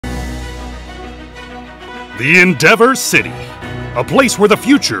The Endeavor City, a place where the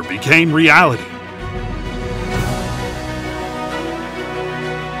future became reality.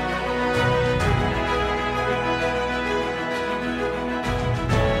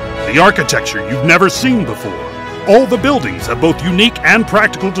 The architecture you've never seen before. All the buildings have both unique and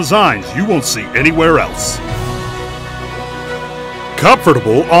practical designs you won't see anywhere else.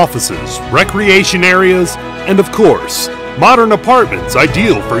 Comfortable offices, recreation areas, and of course, modern apartments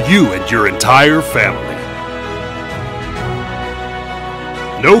ideal for you and your entire family.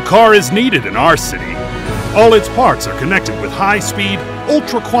 No car is needed in our city. All its parts are connected with high-speed,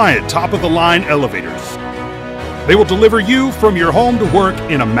 ultra-quiet top-of-the-line elevators. They will deliver you from your home to work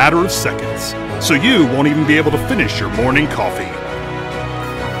in a matter of seconds, so you won't even be able to finish your morning coffee.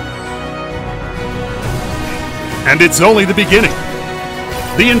 And it's only the beginning.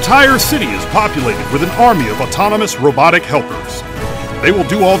 The entire city is populated with an army of autonomous robotic helpers. They will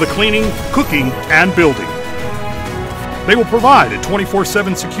do all the cleaning, cooking, and building. They will provide a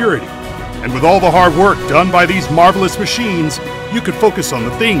 24/7 security, and with all the hard work done by these marvelous machines, you could focus on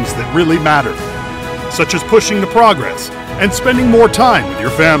the things that really matter, such as pushing the progress and spending more time with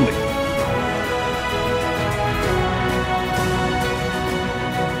your family.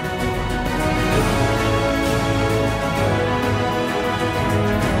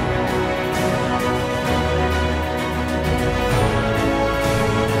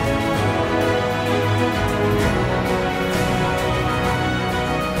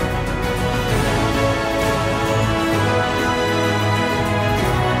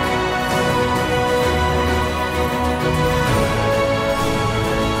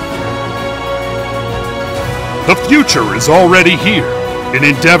 The future is already here in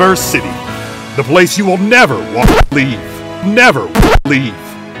Endeavor City, the place you will never want to leave. Never leave.